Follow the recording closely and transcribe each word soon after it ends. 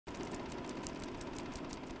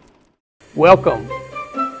Welcome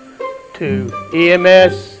to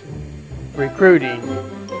EMS Recruiting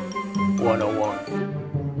 101.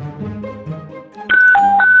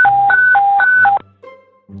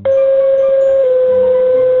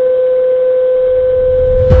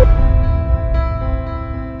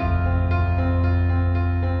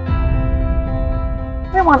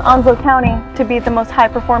 We want Onslow County to be the most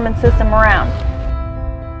high-performance system around.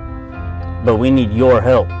 But we need your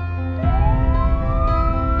help.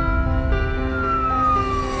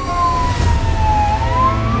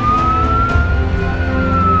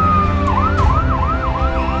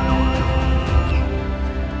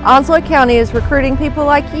 Onslow County is recruiting people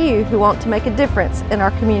like you who want to make a difference in our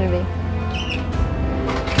community.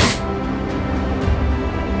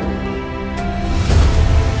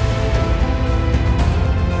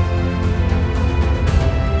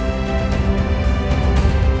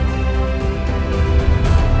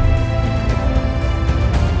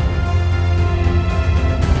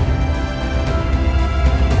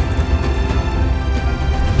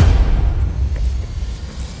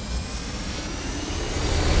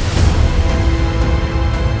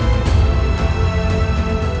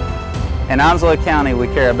 In Onslow County, we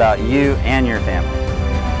care about you and your family.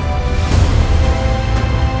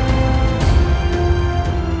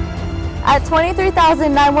 At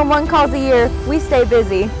 23,000 911 calls a year, we stay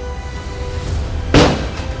busy.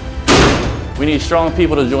 We need strong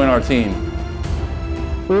people to join our team.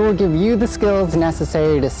 We will give you the skills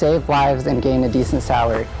necessary to save lives and gain a decent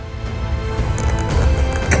salary.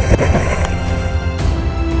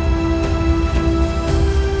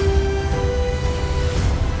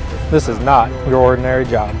 This is not your ordinary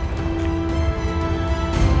job.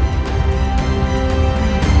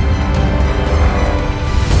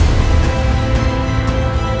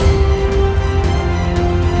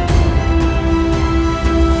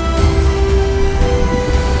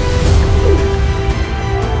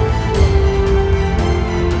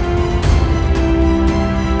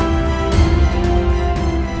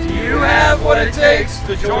 Do you have what it takes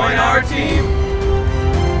to join our team?